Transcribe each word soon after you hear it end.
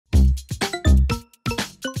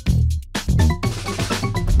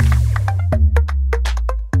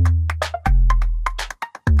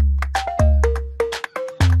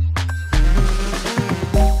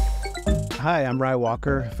Hi, I'm Ry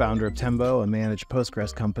Walker, founder of Tembo, a managed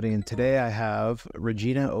Postgres company, and today I have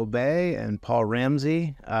Regina Obe and Paul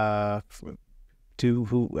Ramsey, two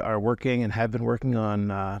who are working and have been working on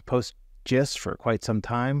PostGIS for quite some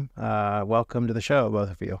time. Welcome to the show, both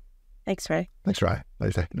of you. Thanks, Ray. Thanks, Ry.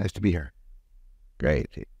 Nice to be here. Great.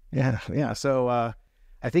 Yeah. So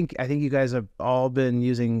I think you guys have all been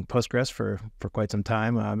using Postgres for quite some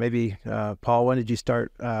time. Maybe Paul, when did you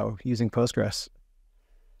start using Postgres?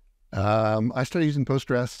 I started using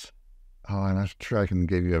Postgres. I'm not sure I can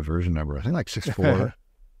give you a version number. I think like 6.4,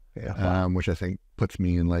 Yeah. which I think puts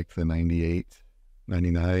me in like the 98,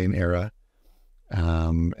 99 era.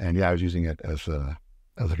 And yeah, I was using it as a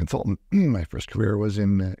consultant. My first career was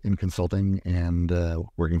in consulting and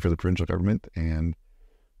working for the provincial government. And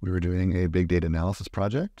we were doing a big data analysis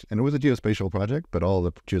project. And it was a geospatial project, but all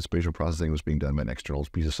the geospatial processing was being done by an external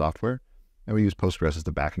piece of software. And we used Postgres as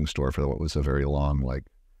the backing store for what was a very long, like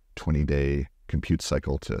 20-day compute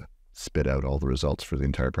cycle to spit out all the results for the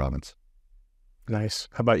entire province. Nice.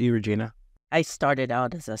 How about you, Regina? I started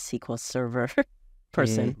out as a SQL Server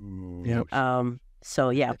person. Yep. So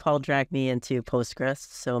yeah, Paul dragged me into Postgres.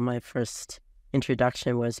 So my first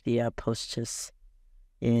introduction was via PostGIS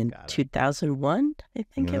in 2001, I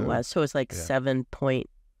think it was. So it was like 7.1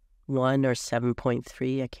 or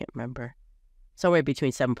 7.3. I can't remember. Somewhere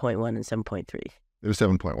between 7.1 and 7.3. It was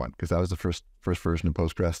 7.1 because that was the first version of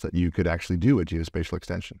Postgres that you could actually do a geospatial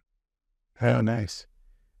extension. Oh, nice.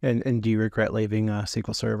 And do you regret leaving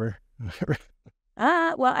SQL Server?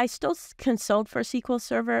 Well, I still consult for SQL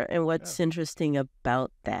Server, and what's interesting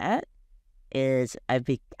about that is I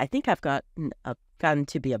think I've gotten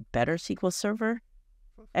to be a better SQL Server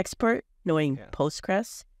expert knowing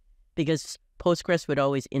Postgres, because Postgres would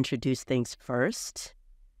always introduce things first.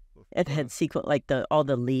 It had SQL, like all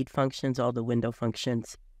the lead functions, all the window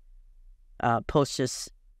functions. Postgres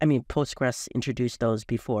introduced those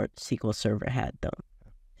before SQL Server had them.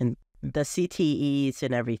 And the CTEs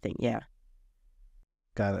and everything, yeah.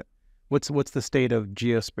 Got it. What's the state of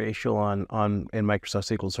geospatial in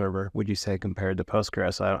Microsoft SQL Server, would you say, compared to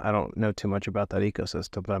Postgres? I don't know too much about that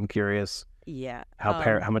ecosystem, but I'm curious. Yeah.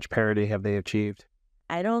 How much parity have they achieved?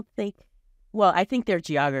 I think their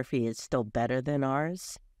geography is still better than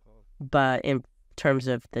ours. But in terms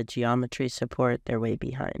of the geometry support, they're way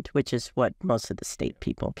behind, which is what most of the state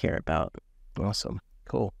people care about. Awesome.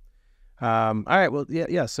 Cool. All right. Well,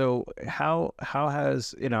 yeah. So how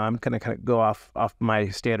has, I'm going to kind of go off my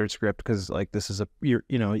standard script because like this is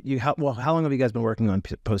how long have you guys been working on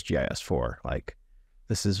PostGIS for? Like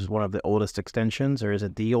this is one of the oldest extensions, or is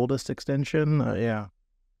it the oldest extension? Yeah.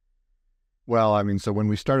 Well, so when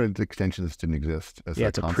we started, the extensions didn't exist as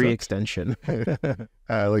it's a pre-extension.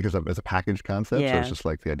 Like as a package concept. Yeah. So it's just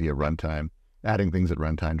like the idea of runtime, adding things at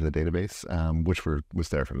runtime to the database, which was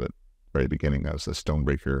there from the very beginning. That was a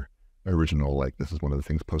Stonebreaker original, like this is one of the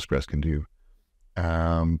things Postgres can do.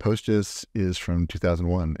 PostGIS is from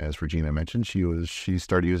 2001, as Regina mentioned. She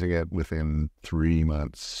started using it within 3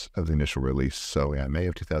 months of the initial release. So yeah, May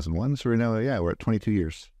of 2001. So we're at 22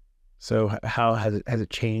 years. So how has it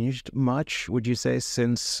changed much, would you say,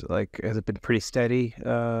 since, like, has it been pretty steady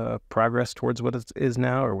progress towards what it is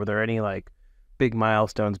now, or were there any like big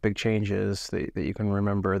milestones, big changes that you can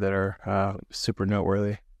remember that are super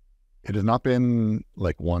noteworthy? It has not been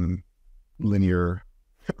like one linear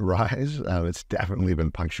rise. It's definitely been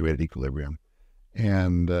punctuated equilibrium.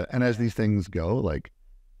 And as these things go, like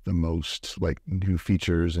the most like new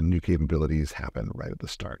features and new capabilities happen right at the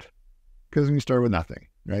start. Because we start with nothing,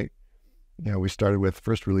 right? We started with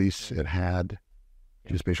first release. It had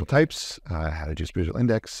geospatial types, had a geospatial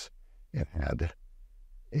index. It had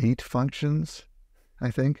 8 functions, I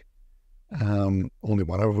think. Only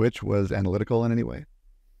one of which was analytical in any way.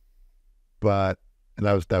 But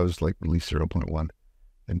that was like release 0.1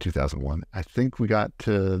 in 2001. I think we got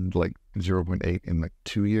to like 0.8 in like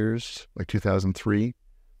 2 years, like 2003.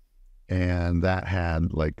 And that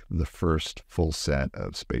had like the first full set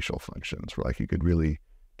of spatial functions where like you could really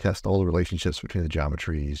test all the relationships between the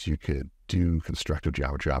geometries. You could do constructive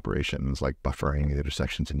geometry operations like buffering the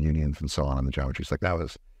intersections and unions and so on the geometries. Like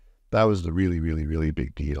that was the really, really, really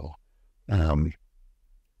big deal. And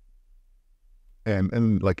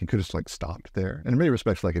like you could just like stopped there. And in many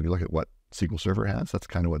respects, like if you look at what SQL Server has, that's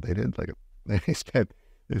kind of what they did. Like they spent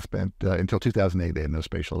until 2008, they had no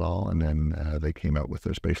spatial at all. And then they came out with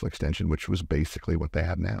their spatial extension, which was basically what they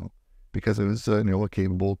have now, because it was a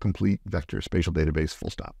capable, complete vector spatial database, full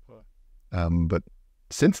stop. But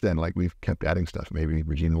since then, like we've kept adding stuff. Maybe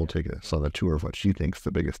Regina will take us on a tour of what she thinks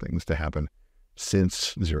the biggest things to happen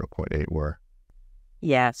since 0.8 were.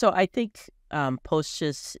 Yeah, so I think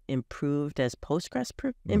PostGIS improved as Postgres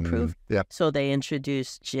improved. Yeah. So they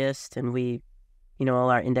introduced GIST, and all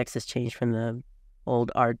our indexes changed from the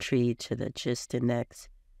old R tree to the GIST index.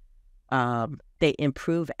 They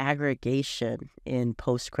improve aggregation in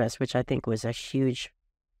Postgres, which I think was a huge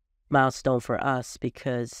milestone for us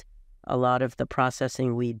because a lot of the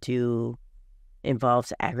processing we do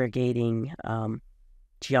involves aggregating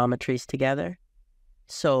geometries together.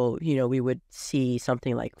 So, we would see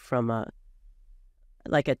something like from a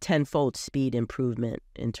 10-fold speed improvement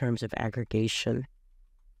in terms of aggregation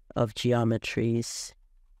of geometries.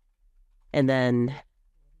 And then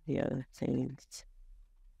the other things,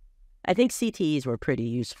 I think CTEs were pretty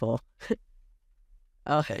useful.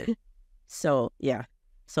 So, yeah.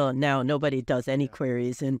 So now nobody does any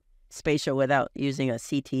queries in spatial without using a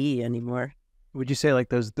CTE anymore. Would you say like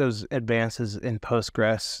those advances in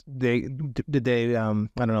Postgres, did they I don't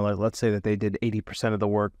know, like, let's say that they did 80% of the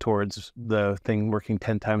work towards the thing working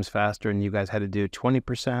 10 times faster and you guys had to do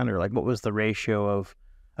 20%, or like what was the ratio of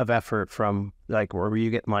effort from like, or were you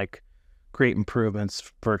getting like great improvements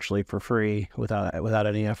virtually for free without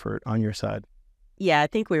any effort on your side? Yeah, I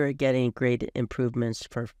think we were getting great improvements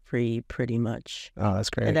for free pretty much. Oh, that's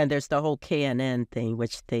great. And then there's the whole KNN thing,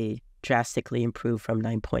 which they drastically improved from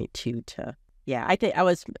 9.2 to... Yeah, I think I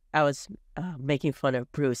was making fun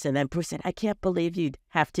of Bruce, and then Bruce said, I can't believe you'd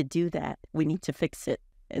have to do that. We need to fix it.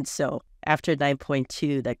 And so after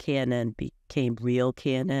 9.2, the KNN became real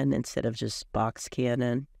KNN instead of just box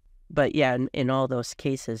KNN. But yeah, in all those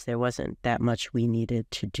cases, there wasn't that much we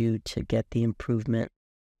needed to do to get the improvement.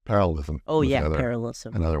 Parallelism. Oh, yeah,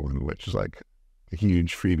 parallelism. Another one, which is like a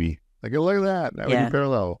huge freebie. Like, oh, look at that. Now we do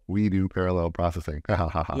parallel. We do parallel processing.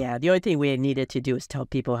 Yeah, the only thing we needed to do is tell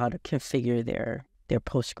people how to configure their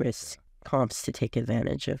Postgres comps to take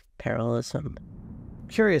advantage of parallelism.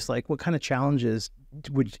 Curious, like, what kind of challenges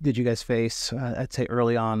did you guys face, I'd say,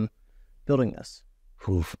 early on building this?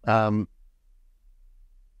 The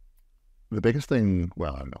biggest thing,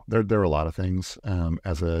 well, I don't know. There are a lot of things.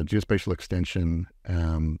 As a geospatial extension,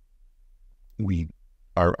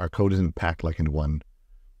 our code isn't packed like into one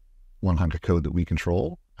hunk of code that we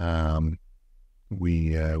control. We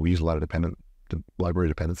use a lot of library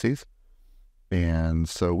dependencies. And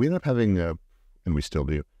so we end up having and we still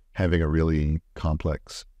do, having a really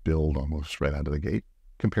complex build almost right out of the gate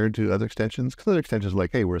compared to other extensions. Because other extensions are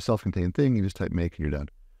like, hey, we're a self-contained thing. You just type make and you're done.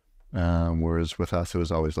 Whereas with us, it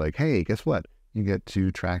was always like, hey, guess what? You get to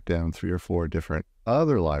track down 3 or 4 different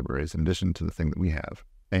other libraries in addition to the thing that we have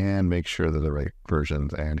and make sure they're the right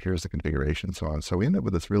versions. And here's the configuration and so on. So we end up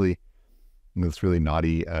with this really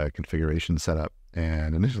naughty configuration setup.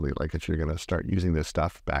 And initially, like, if you're going to start using this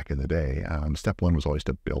stuff back in the day, step one was always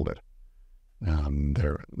to build it.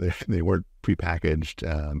 They weren't prepackaged.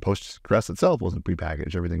 PostgreSQL itself wasn't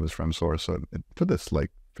prepackaged. Everything was from source. So it put this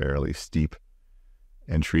like fairly steep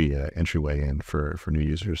entryway in for new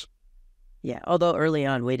users. Yeah, although early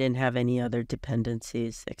on we didn't have any other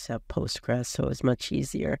dependencies except Postgres, so it was much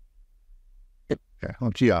easier. Yeah,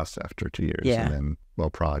 well, GIS after 2 years, and then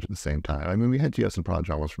Proj at the same time. I mean, we had GIS and Proj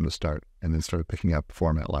almost from the start, and then started picking up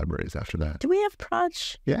format libraries after that. Do we have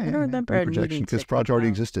Proj? Yeah, I don't remember a projection because Proj already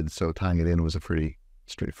existed, so tying it in was a pretty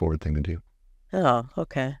straightforward thing to do. Oh,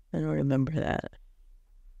 okay. I don't remember that.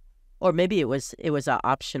 Or maybe it was an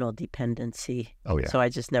optional dependency. Oh yeah. So I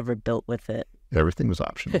just never built with it. Everything was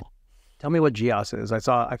optional. Tell me what GIS is.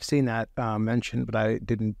 I've seen that mentioned, but I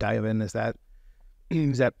didn't dive in. Is that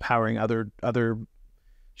powering other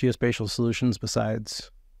geospatial solutions besides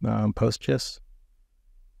PostGIS?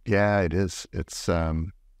 Yeah, it is. It's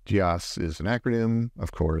GIS is an acronym,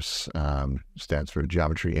 of course. Stands for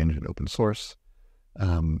Geometry Engine Open Source.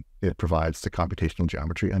 It provides the computational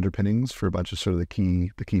geometry underpinnings for a bunch of sort of the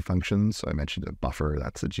key functions. So I mentioned a buffer.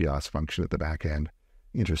 That's a GIS function at the back end.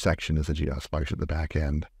 Intersection is a GIS function at the back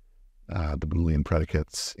end. The Boolean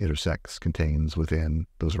predicates, intersects, contains, within,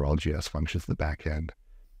 those are all GIS functions at the back end.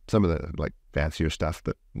 Some of the like fancier stuff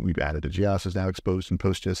that we've added to GIS is now exposed in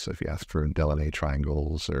PostGIS. So if you ask for Delaunay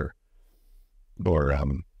triangles or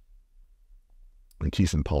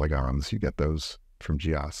Keeson polygons, you get those from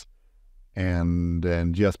GIS. And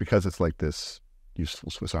GIS, because it's like this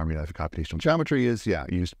useful Swiss Army knife of computational geometry, is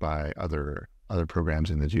used by other programs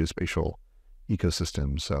in the geospatial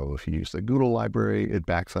ecosystem. So if you use the Google library, it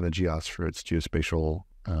backs on a GIS for its geospatial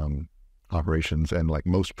operations. And like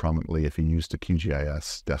most prominently, if you use the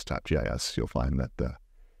QGIS, desktop GIS, you'll find that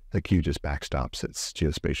the Q just backstops its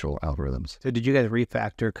geospatial algorithms. So did you guys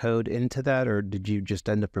refactor code into that, or did you just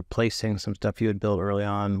end up replacing some stuff you had built early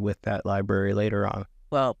on with that library later on?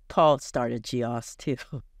 Well, Paul started GIS too.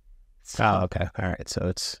 So. Oh, okay. All right. So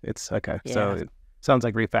it's okay. Yeah. So sounds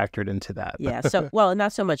like refactored into that. Yeah. So, well,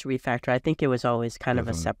 not so much refactor. I think it was always kind of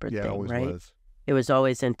a separate Yeah, it thing, always right? was. It was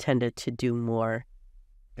always intended to do more.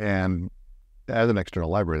 And as an external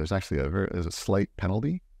library, there's actually there's a slight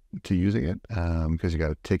penalty to using it because you got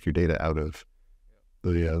to take your data out of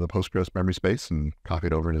the Postgres memory space and copy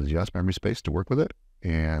it over into the GIS memory space to work with it.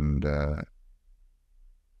 And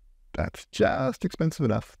that's just expensive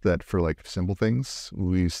enough that for like simple things,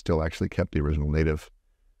 we still actually kept the original native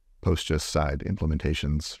PostGIS side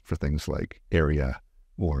implementations for things like area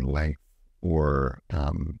or length, or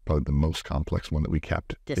probably the most complex one that we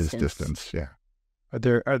kept is distance. Yeah. Are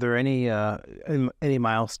there any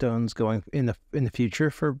milestones going in the future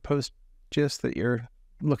for PostGIS that you're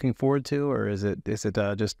looking forward to, or is it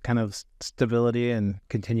just kind of stability and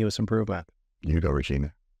continuous improvement? You go,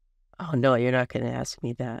 Regina. Oh no, you're not going to ask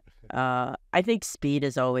me that. I think speed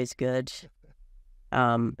is always good,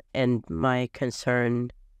 and my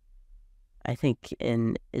concern, I think,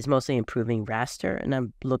 is mostly improving raster, and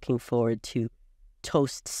I'm looking forward to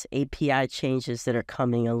Toast's API changes that are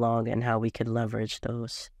coming along and how we could leverage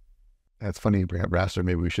those. That's funny you bring up raster.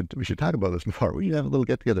 Maybe we should talk about this more. We should have a little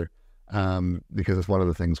get together because it's one of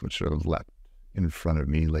the things which sort of leapt in front of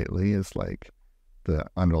me lately is like the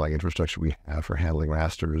underlying infrastructure we have for handling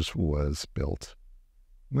rasters was built,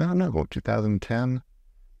 well, no, about 2010.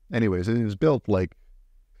 Anyways, it was built like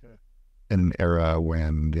in an era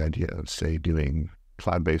when the idea of, say, doing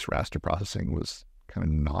cloud-based raster processing was kind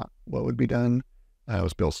of not what would be done. It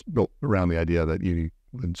was built around the idea that you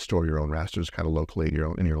would store your own rasters kind of locally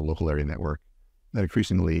in your local area network. And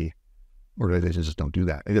increasingly, organizations just don't do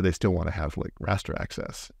that. They still want to have like raster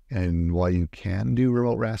access. And while you can do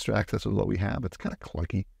remote raster access with what we have, it's kind of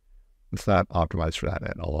clunky. It's not optimized for that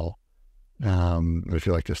at all. I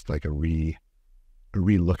feel like just like a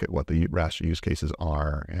relook at what the raster use cases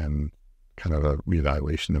are and kind of a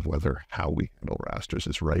reevaluation of whether how we handle rasters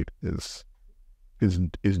is right is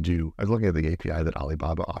due. I was looking at the API that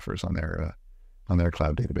Alibaba offers on their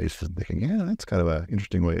cloud databases and thinking, yeah, that's kind of an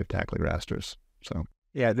interesting way of tackling rasters. So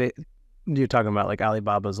yeah, you're talking about like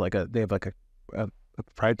Alibaba's they have like a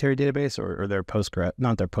proprietary database or their Postgres,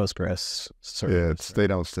 not their Postgres service. They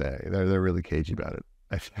don't say. They're really cagey about it.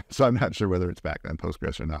 So I'm not sure whether it's backed on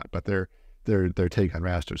Postgres or not, but their take on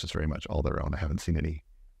rasters is very much all their own. I haven't seen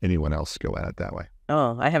anyone else go at it that way.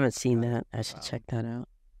 Oh, I haven't seen that. I should check that out.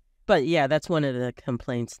 But yeah, that's one of the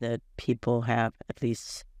complaints that people have, at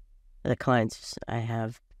least the clients I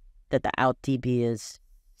have, that the OutDB is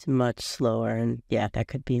much slower, and yeah, that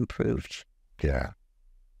could be improved. Yeah.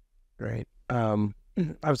 Great. I'm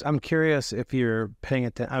curious if you're paying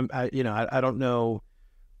attention. I don't know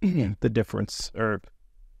the difference, or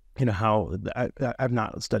how I've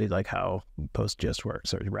not studied like how PostGIS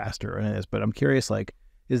works or raster or is, but I'm curious, like,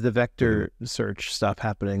 is the vector search stuff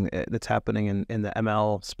happening that's happening in the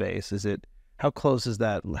ML space? How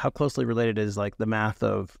closely related is like the math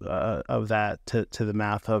of that to the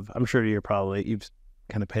math of, I'm sure you've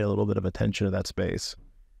kind of paid a little bit of attention to that space.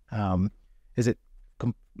 Is it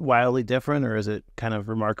wildly different, or is it kind of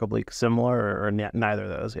remarkably similar, or neither of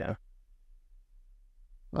those? Yeah.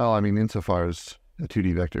 Well, I mean, insofar as a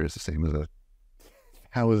 2D vector is the same as a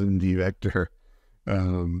 1000D vector,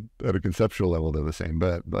 at a conceptual level, they're the same.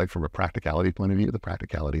 But like from a practicality point of view, the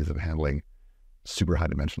practicalities of handling super high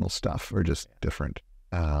dimensional stuff are just different.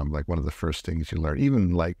 Like one of the first things you learn,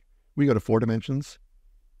 even like we go to 4 dimensions,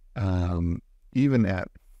 even at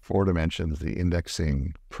 4 dimensions, the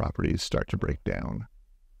indexing properties start to break down.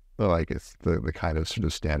 Like it's the kind of sort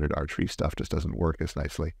of standard R tree stuff just doesn't work as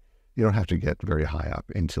nicely. You don't have to get very high up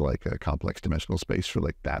into like a complex dimensional space for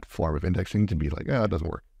like that form of indexing to be like, oh, it doesn't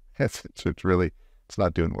work. It's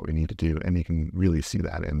not doing what we need to do. And you can really see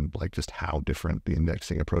that in like just how different the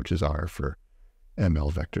indexing approaches are for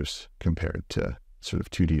ML vectors compared to sort of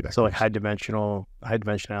 2D vectors. So like high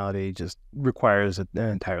dimensionality just requires an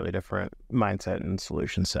entirely different mindset and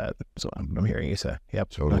solution set. So I'm hearing you say, yep.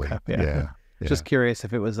 Totally. Okay. Yeah. Just curious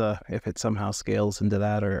if if it somehow scales into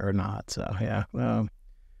that or not. So yeah,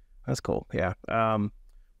 that's cool. Yeah.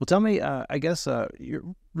 Well, tell me, I guess,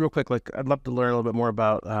 real quick, like I'd love to learn a little bit more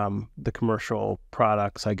about the commercial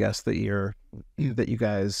products, I guess, that you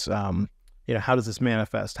guys, how does this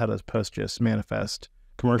manifest? How does PostGIS manifest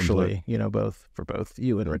commercially, both for both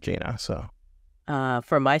you and Regina? So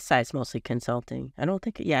for my side, it's mostly consulting. I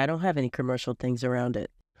don't have any commercial things around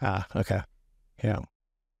it. Okay. Yeah.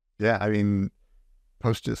 Yeah, I mean,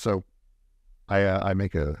 PostGIS, so I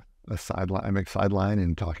make a sideline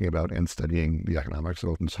in talking about and studying the economics of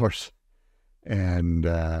open source. And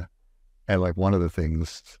like one of the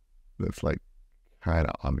things that's like kind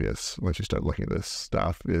of obvious once you start looking at this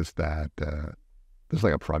stuff is that there's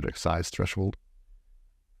like a project size threshold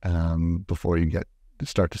before you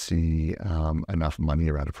start to see enough money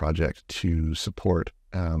around a project to support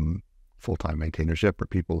full-time maintainership or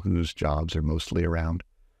people whose jobs are mostly around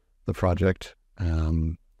the project.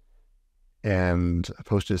 And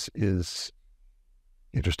PostGIS is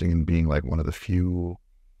interesting in being like one of the few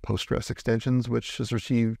Postgres extensions which has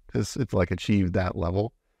achieved that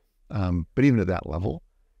level. But even at that level,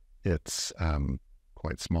 it's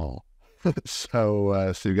quite small.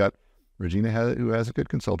 So you've got Regina who has a good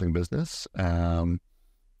consulting business.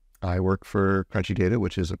 I work for Crunchy Data,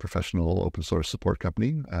 which is a professional open source support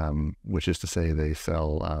company, which is to say they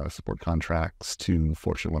sell support contracts to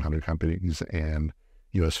Fortune 100 companies and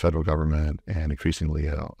U.S. federal government and increasingly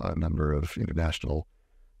a number of international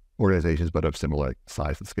organizations, but of similar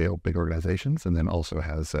size and scale, big organizations, and then also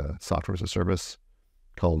has a software as a service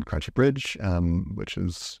called Crunchy Bridge, which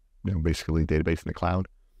is basically a database in the cloud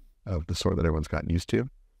of the sort that everyone's gotten used to.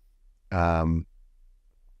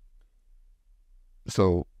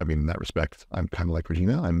 So, I mean, in that respect, I'm kind of like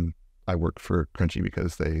Regina. I work for Crunchy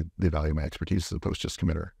because they value my expertise as a PostGIS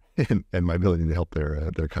committer and my ability to help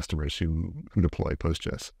their customers who deploy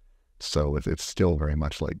PostGIS. So it's still very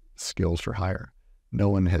much like skills for hire. No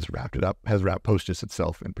one has wrapped PostGIS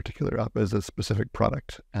itself in particular up as a specific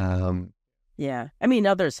product. Yeah, I mean,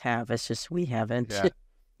 others have. It's just we haven't. Yeah.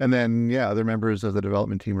 And then, other members of the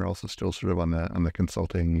development team are also still sort of on the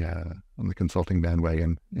consulting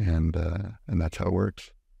bandwagon, and that's how it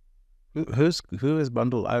works. Who is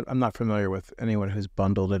bundled? I'm not familiar with anyone who's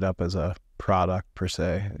bundled it up as a product per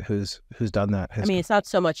se. Who's done that? I mean, it's not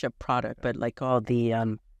so much a product, but like all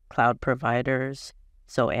the cloud providers.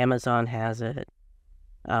 So Amazon has it,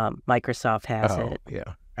 Microsoft has it.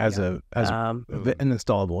 Yeah. As an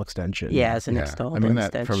installable extension. Yeah, as an installable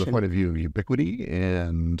extension. That from the point of view of ubiquity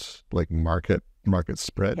and like market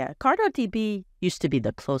spread. Yeah, CartoDB used to be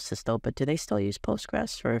the closest though, but do they still use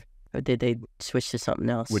Postgres or did they switch to something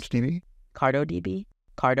else? Which DB? CartoDB.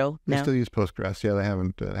 Carto now? They still use Postgres. Yeah, they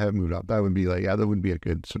haven't moved up. That would be that would be a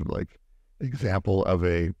good sort of like example of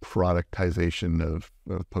a productization of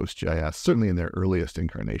PostGIS. Certainly in their earliest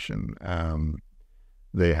incarnation.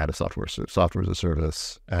 They had a software as a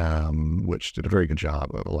service, which did a very good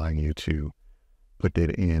job of allowing you to put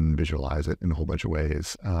data in, visualize it in a whole bunch of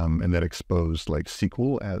ways, and that exposed like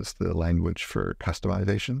SQL as the language for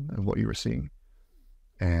customization of what you were seeing.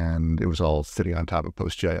 And it was all sitting on top of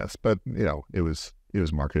PostGIS, but it was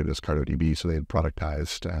marketed as CartoDB, so they had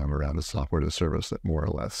productized around a software as a service that more or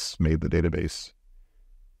less made the database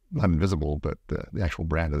not invisible, but the actual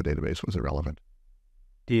brand of the database was irrelevant.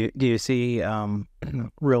 Do you see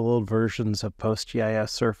real old versions of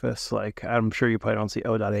PostGIS surface? Like, I'm sure you probably don't see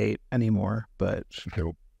 0.8 anymore, but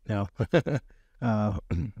no. How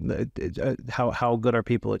good are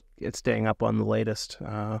people at staying up on the latest?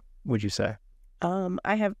 Would you say?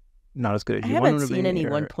 I have not as good as you. I haven't seen any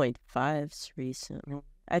 1.5s recently.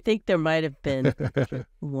 I think there might have been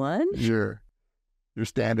one. Your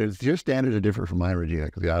standards are different from mine, Regina,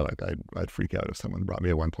 because I'd freak out if someone brought me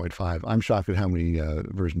a 1.5. I'm shocked at how many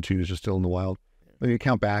version 2s are still in the wild. When you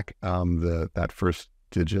count back, that first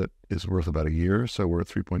digit is worth about a year, so we're at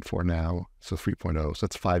 3.4 now, so 3.0, so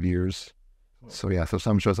that's 5 years. So so if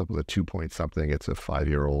someone shows up with a 2 point something, it's a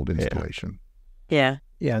 5-year-old installation. Yeah.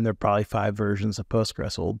 Yeah, and there are probably 5 versions of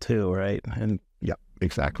Postgres old too, right? And yeah,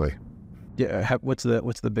 exactly. Yeah, what's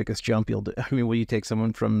the biggest jump you'll do? I mean, will you take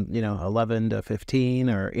someone from 11 to 15,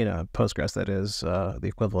 or Postgres that is the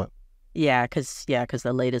equivalent? Yeah, because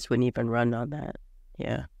the latest wouldn't even run on that.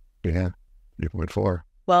 Yeah. Yeah, 3.4.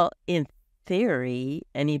 Well, in theory,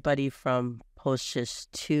 anybody from PostGIS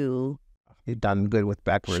 2 you've done good with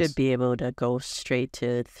backwards should be able to go straight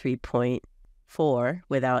to 3.4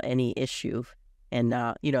 without any issue, and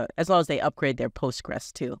as long as they upgrade their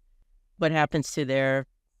Postgres too. What happens to their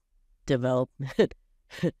development,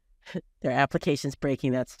 their applications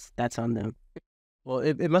breaking, that's on them. Well,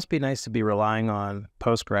 it must be nice to be relying on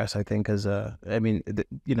Postgres, I think, as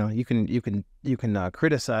you can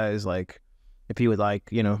criticize, like, if you would like,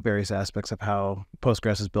 various aspects of how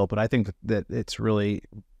Postgres is built, but I think that it's really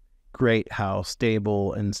great how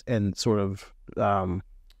stable and sort of, I don't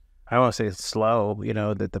want to say it's slow,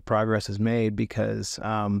 that the progress is made, because,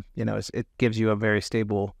 it gives you a very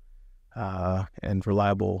stable and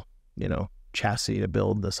reliable chassis to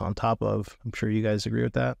build this on top of. I'm sure you guys agree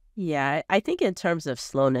with that. Yeah, I think in terms of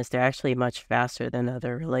slowness, they're actually much faster than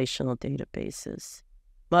other relational databases.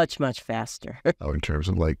 Much, much faster. In terms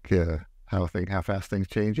of like how fast things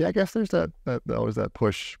change. Yeah, I guess there's always that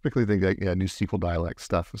push. Particularly things like new SQL dialect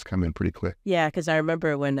stuff has come in pretty quick. Yeah, because I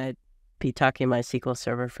remember when I'd be talking to my SQL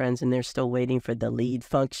Server friends and they're still waiting for the lead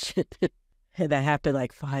function. And that happened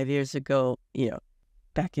like 5 years ago.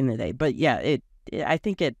 back in the day. But yeah, I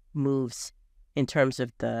think it moves in terms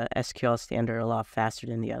of the SQL standard a lot faster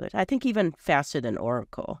than the others. I think even faster than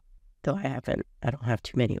Oracle, though I don't have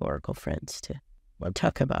too many Oracle friends to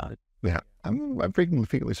talk about. Yeah, I'm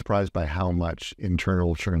frequently surprised by how much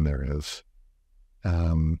internal churn there is.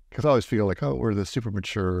 Because I always feel like, oh, we're the super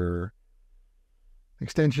mature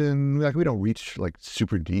extension. Like we don't reach like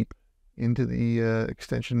super deep into the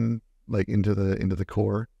extension, like into the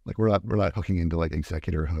core. Like we're not hooking into like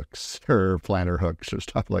executor hooks or planner hooks or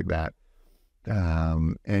stuff like that.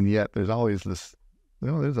 And yet there's always this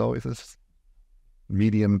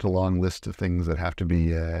medium to long list of things that have to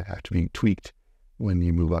be tweaked when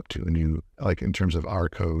you move up to a new, like in terms of our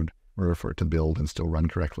code, in order for it to build and still run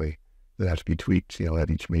correctly, that have to be tweaked,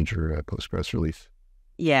 at each major Postgres release.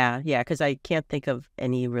 Yeah, because I can't think of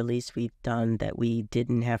any release we've done that we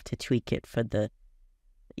didn't have to tweak it for the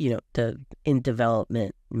in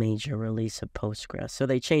development major release of Postgres. So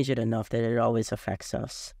they change it enough that it always affects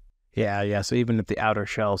us. Yeah. So even if the outer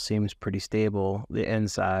shell seems pretty stable, the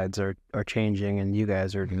insides are changing, and you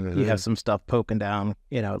guys are you have some stuff poking down,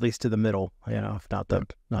 at least to the middle, if not the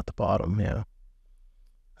bottom. Yeah,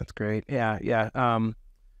 that's great. Yeah.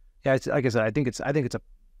 It's, like I said, I think it's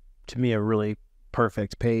to me a really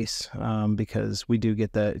perfect pace, because we do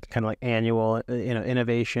get the kind of like annual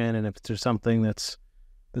innovation, and if there's something that's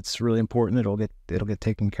really important, it'll get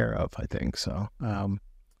taken care of, I think. So I'm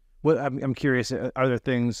curious, are there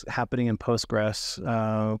things happening in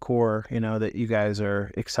Postgres core that you guys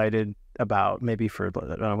are excited about, maybe for, I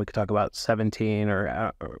don't know, we could talk about 17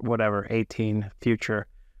 or whatever 18 future?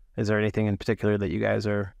 Is there anything in particular that you guys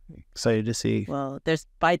are excited to see? Well, there's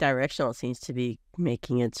bidirectional seems to be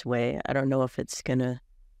making its way. I don't know if it's going to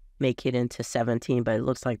make it into 17, but it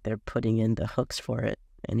looks like they're putting in the hooks for it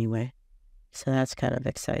anyway. So that's kind of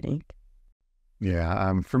exciting.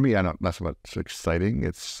 Yeah, for me, I don't, not so much exciting.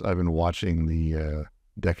 I've been watching the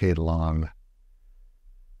decade-long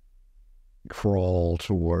crawl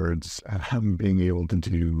towards being able to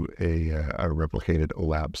do a replicated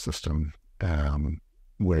OLAP system,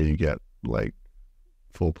 where you get like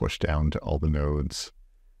full push down to all the nodes.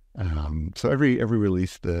 So every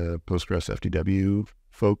release, the Postgres FDW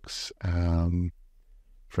folks from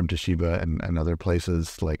Toshiba and other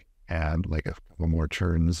places like add like a couple more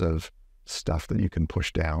churns of stuff that you can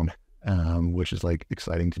push down, which is like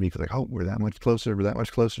exciting to me, because like, oh, we're that much closer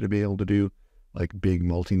to be able to do like big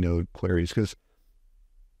multi-node queries, because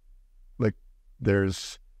like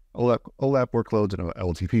there's OLAP workloads and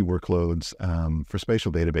LTP workloads. For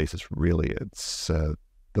spatial databases, really, it's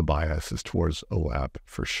the bias is towards OLAP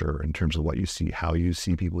for sure, in terms of what you see, how you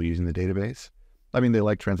see people using the database. I mean, they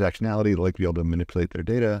like transactionality, they like to be able to manipulate their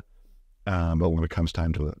data, but when it comes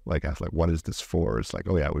time to like ask like, what is this for? It's like,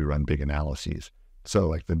 oh yeah, we run big analyses. So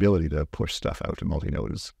like the ability to push stuff out to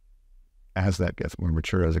multi-nodes, as that gets more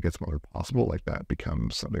mature, as it gets more possible, like that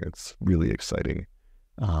becomes something that's really exciting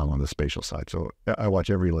on the spatial side. So I watch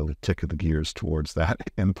every little tick of the gears towards that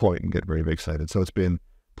endpoint and get very, very excited. So it's been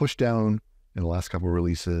pushed down in the last couple of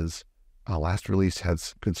releases. Last release had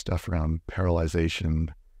good stuff around parallelization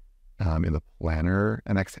in the planner,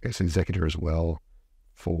 and executor as well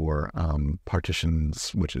for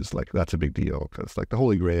partitions, which is like, that's a big deal, because like the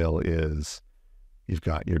holy grail is you've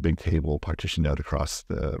got your big table partitioned out across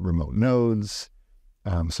the remote nodes.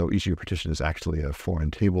 So each of your partition is actually a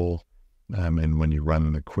foreign table. And when you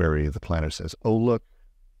run the query, the planner says, oh, look,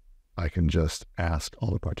 I can just ask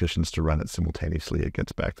all the partitions to run it simultaneously. It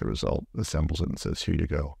gets back the result, assembles it, and says, here you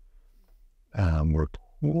go.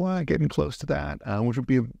 We're getting close to that, which would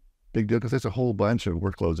be a big deal, because there's a whole bunch of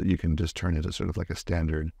workloads that you can just turn into sort of like a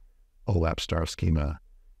standard OLAP star schema,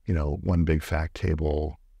 one big fact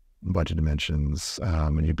table, a bunch of dimensions,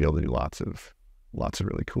 and you'd be able to do lots of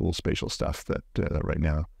really cool spatial stuff that right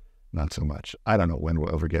now, not so much. I don't know when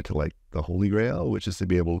we'll ever get to like the holy grail, which is to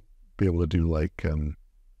be able to do like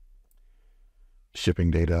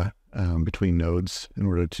shipping data between nodes, in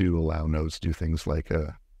order to allow nodes to do things like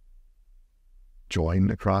join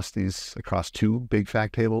across two big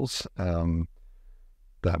fact tables.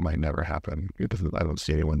 That might never happen. I don't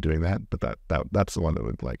see anyone doing that, but that's the one that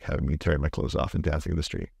would like have me tearing my clothes off and dancing in the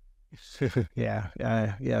street. Yeah.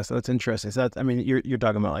 So that's interesting. So I mean, you're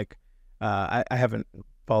talking about like, I haven't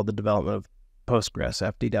followed the development of Postgres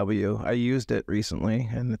FDW. I used it recently,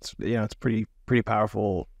 and it's it's pretty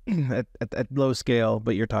powerful at low scale.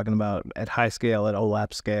 But you're talking about at high scale, at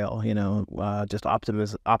OLAP scale. Just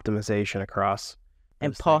optimization across.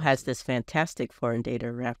 And Paul has this fantastic foreign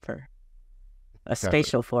data wrapper, a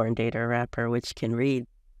spatial foreign data wrapper, which can read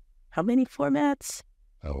how many formats?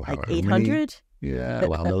 Oh, like 800? Yeah,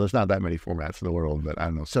 well, no, there's not that many formats in the world, but I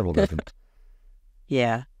don't know, several dozen.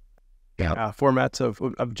 Yeah. Formats of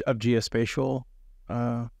geospatial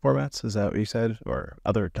formats. Is that what you said, or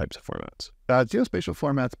other types of formats? Geospatial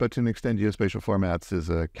formats, but to an extent, geospatial formats is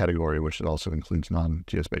a category which it also includes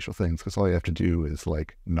non-geospatial things, because all you have to do is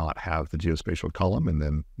like not have the geospatial column, and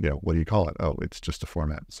then what do you call it? Oh, it's just a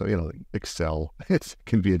format. So Excel it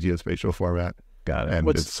can be a geospatial format. Got it. And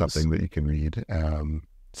it's something that you can read.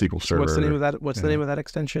 SQL Server. What's the name of that? What's the name of that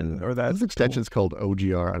extension or that? This extension is called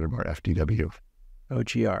OGR_FDW.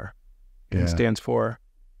 OGR. And it stands for.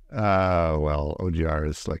 Well, OGR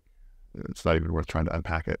is like, it's not even worth trying to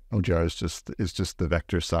unpack it. OGR is just the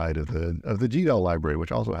vector side of the GDAL library,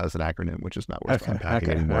 which also has an acronym, which is not worth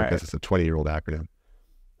unpacking anymore because it's a 20-year-old acronym.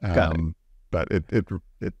 Got it. But it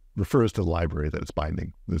refers to the library that it's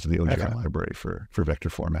binding. This is the OGR library for vector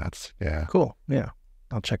formats. Yeah. Cool. Yeah.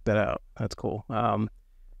 I'll check that out. That's cool.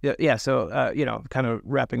 Yeah. So, kind of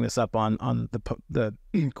wrapping this up on the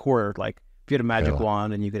core, like if you had a magic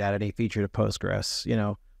wand and you could add any feature to Postgres,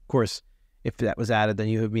 of course, if that was added, then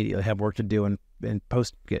you immediately have work to do in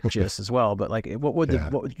PostGIS as well. But like, what would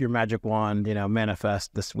your magic wand,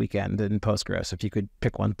 manifest this weekend in Postgres if you could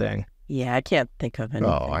pick one thing? Yeah, I can't think of anything.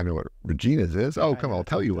 Oh, I know what Regina's is. Oh, come on, I'll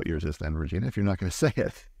tell you what yours is then, Regina, if you're not going to say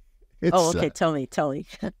it. Okay, tell me.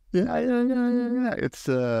 Yeah. It's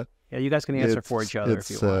yeah, you guys can answer for each other if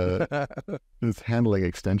you want. It's handling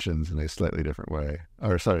extensions in a slightly different way.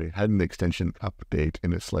 Or sorry, having the extension update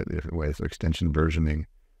in a slightly different way. So extension versioning.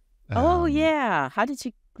 Oh yeah, how did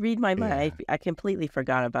you read my mind? I completely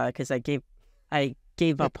forgot about it because I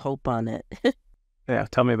gave up hope on it. Yeah,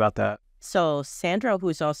 tell me about that. So Sandro,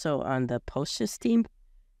 who's also on the PostGIS team,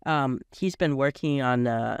 he's been working on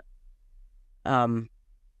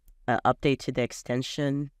an update to the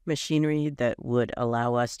extension machinery that would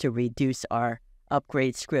allow us to reduce our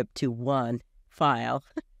upgrade script to one file.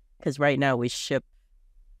 Because right now we ship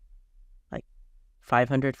like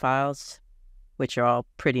 500 files, which are all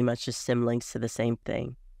pretty much just symlinks to the same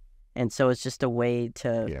thing. And so it's just a way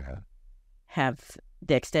to have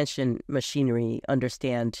the extension machinery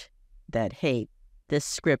understand that, hey, this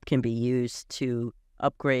script can be used to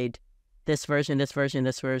upgrade this version, and this version, and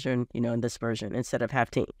this version, instead of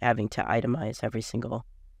having to itemize every single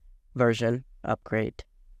version upgrade.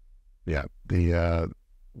 Yeah, the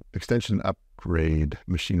extension upgrade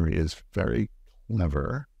machinery is very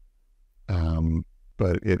clever,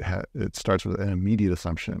 but it starts with an immediate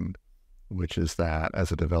assumption, which is that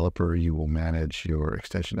as a developer, you will manage your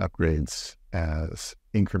extension upgrades as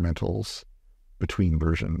incrementals between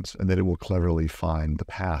versions, and that it will cleverly find the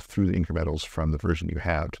path through the incrementals from the version you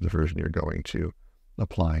have to the version you're going to,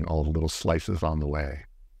 applying all the little slices on the way.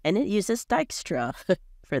 And it uses Dijkstra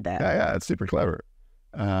for that. Yeah, it's super clever.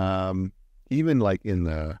 Even like in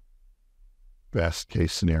the best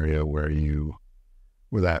case scenario where you'd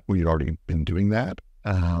already been doing that,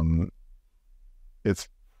 it's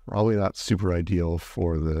probably not super ideal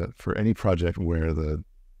for any project where the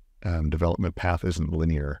development path isn't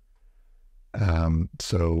linear.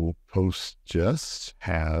 So PostGIS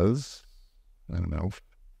has,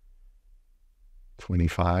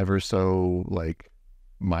 25 or so like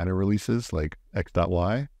minor releases like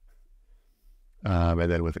x.y.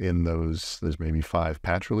 And then within those, there's maybe 5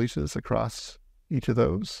 patch releases across each of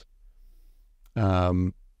those.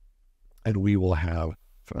 And we will have,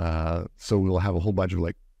 we will have a whole bunch of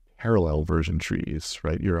like parallel version trees,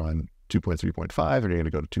 right? You're on 2.3.5 and you're going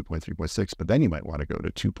to go to 2.3.6, but then you might want to go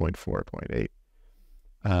to 2.4.8.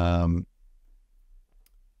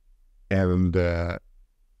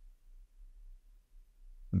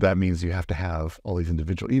 That means you have to have all these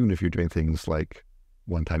individual, even if you're doing things like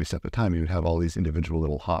one tiny step at a time, you would have all these individual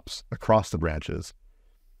little hops across the branches.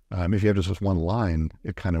 If you have just one line,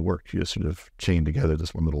 it kind of works. You just sort of chain together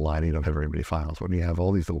this one little line and you don't have very many files. When you have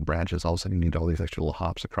all these little branches, all of a sudden you need all these extra little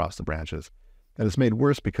hops across the branches. And it's made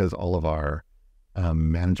worse because all of our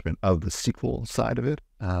management of the SQL side of it,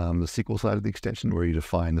 the SQL side of the extension, where you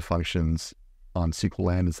define the functions on SQL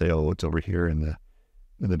land and say, oh, it's over here in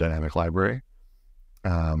the dynamic library.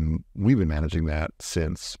 We've been managing that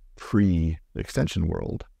since pre-extension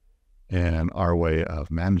world. And our way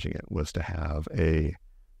of managing it was to have a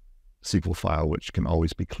SQL file which can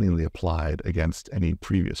always be cleanly applied against any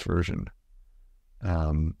previous version.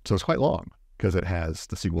 So it's quite long, because the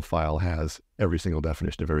SQL file has every single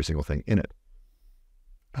definition of every single thing in it.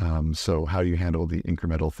 So how do you handle the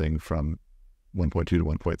incremental thing from 1.2 to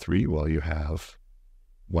 1.3? Well, you have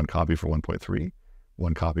one copy for 1.3,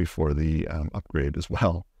 one copy for the upgrade as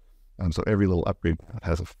well. So every little upgrade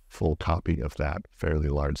has a full copy of that fairly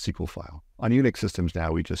large SQL file. On Unix systems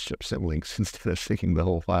now, we just ship symlinks instead of syncing the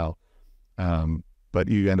whole file. but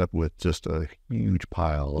you end up with just a huge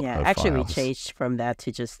pile of actually, files. we changed from that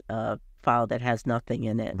to just a file that has nothing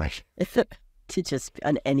in it, Right. to just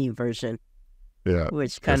an any version. Yeah,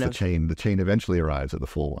 which kind of the chain eventually arrives at the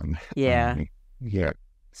full one. Yeah. Yeah.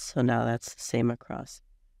 So now that's the same across.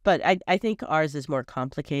 But I think ours is more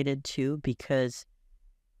complicated too, because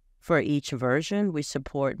for each version, we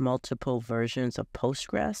support multiple versions of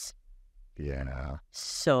Postgres. Yeah.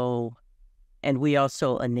 So, and we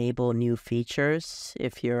also enable new features.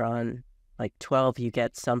 If you're on like 12, you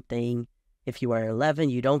get something. If you are 11,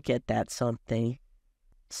 you don't get that something.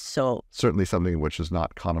 So Certainly something which is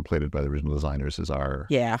not contemplated by the original designers is our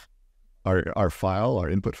file, our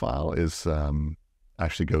input file is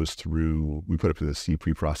actually goes through, we put it through the C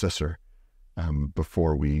preprocessor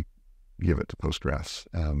before we give it to Postgres,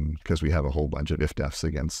 because we have a whole bunch of if-defs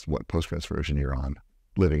against what Postgres version you're on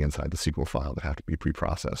living inside the SQL file that have to be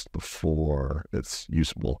preprocessed before it's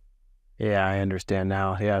usable. Yeah, I understand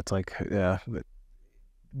now. Yeah, it's like,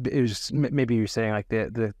 it was just, maybe you're saying like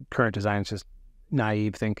the current design is just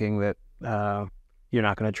naive thinking that you're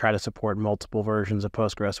not going to try to support multiple versions of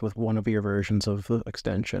Postgres with one of your versions of the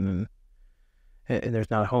extension, and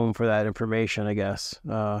there's not a home for that information, I guess,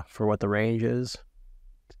 for what the range is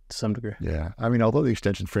to some degree. Yeah, I mean, although the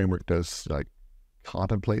extension framework does like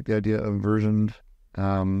contemplate the idea of versioned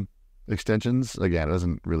extensions, again, it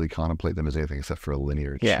doesn't really contemplate them as anything except for a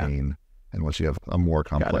linear chain. And once you have a more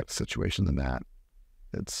complex situation than that,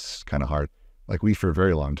 it's kind of hard. Like we, for a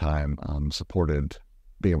very long time, supported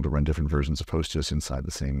being able to run different versions of PostGIS inside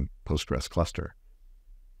the same Postgres cluster.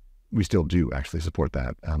 We still do actually support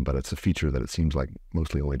that, but it's a feature that it seems like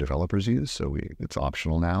mostly only developers use. So it's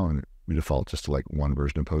optional now, and we default just to like one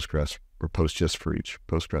version of Postgres or PostGIS for each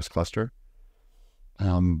Postgres cluster.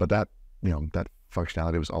 But that, that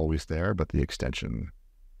functionality was always there, but the extension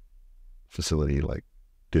facility like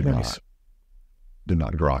did not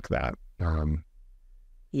grok that.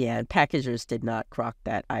 Yeah, and packagers did not grok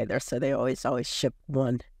that either, so they always ship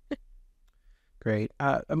one. Great.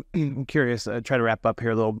 I'm curious. Try to wrap up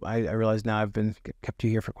here a little. I realize now I've been kept you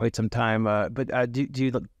here for quite some time. But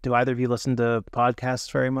do either of you listen to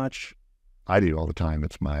podcasts very much? I do all the time.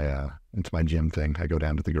 It's my gym thing. I go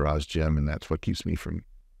down to the garage gym, and that's what keeps me from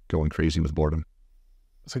going crazy with boredom.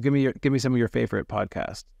 So give me some of your favorite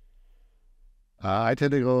podcasts. I tend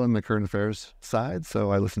to go on the current affairs side,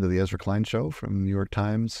 so I listen to the Ezra Klein Show from the New York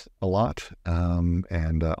Times a lot,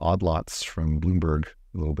 and Odd Lots from Bloomberg,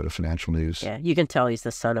 a little bit of financial news. Yeah, you can tell he's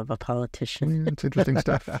the son of a politician. Yeah, it's interesting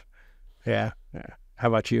stuff. Yeah. How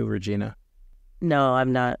about you, Regina? No,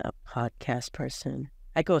 I'm not a podcast person.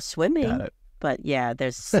 I go swimming, but yeah,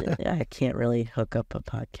 I can't really hook up a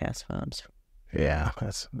podcast while I'm swimming. Yeah,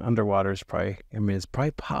 that's underwater is probably, it's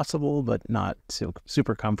probably possible, but not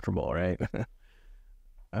super comfortable, right?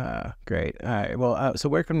 Great. All right. Well, so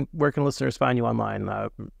where can listeners find you online?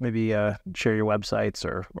 Maybe share your websites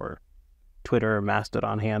or Twitter or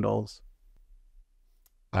Mastodon handles.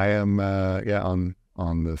 I am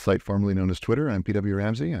on the site formerly known as Twitter. I'm PW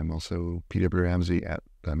Ramsey. I'm also PW Ramsey at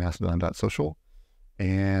mastodon.social,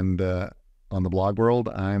 and on the blog world,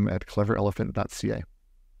 I'm at cleverelephant.ca.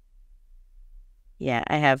 Yeah,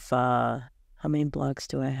 I have. How many blogs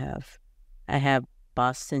do I have? I have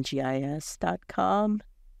bostongis.com.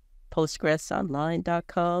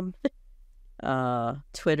 postgresonline.com.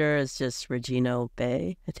 Twitter is just Regina Obe.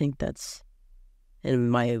 I think that's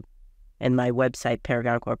in my website,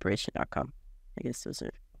 paragoncorporation.com. I guess those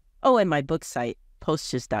are. Oh, and my book site,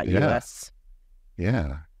 postgis.us.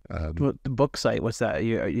 Yeah. The book site, what's that?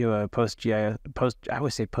 You PostGIS? I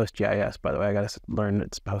always say PostGIS, by the way. I got to learn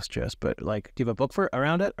it's PostGIS. But like, do you have a book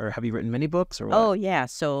around it, or have you written many books, or what? Oh yeah,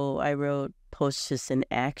 so I wrote PostGIS in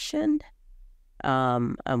Action.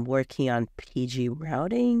 I'm working on PG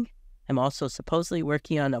routing. I'm also supposedly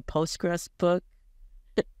working on a Postgres book,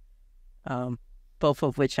 both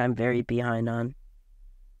of which I'm very behind on.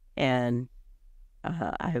 And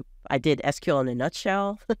I did SQL in a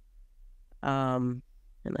nutshell.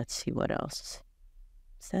 And let's see what else.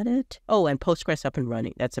 Is that it? Oh, and Postgres Up and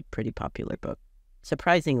Running. That's a pretty popular book.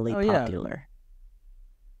 Surprisingly popular.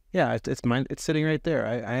 Yeah, it's mine. It's sitting right there.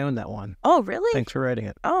 I own that one. Oh, really? Thanks for writing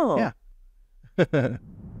it. Oh. Yeah.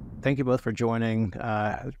 Thank you both for joining.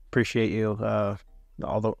 Appreciate you,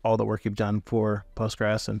 all the work you've done for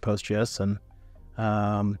Postgres and PostGIS, and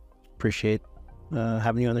appreciate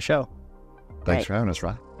having you on the show. Thanks for having us,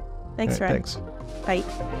 Rod. Thanks, Rod. Thanks. Bye.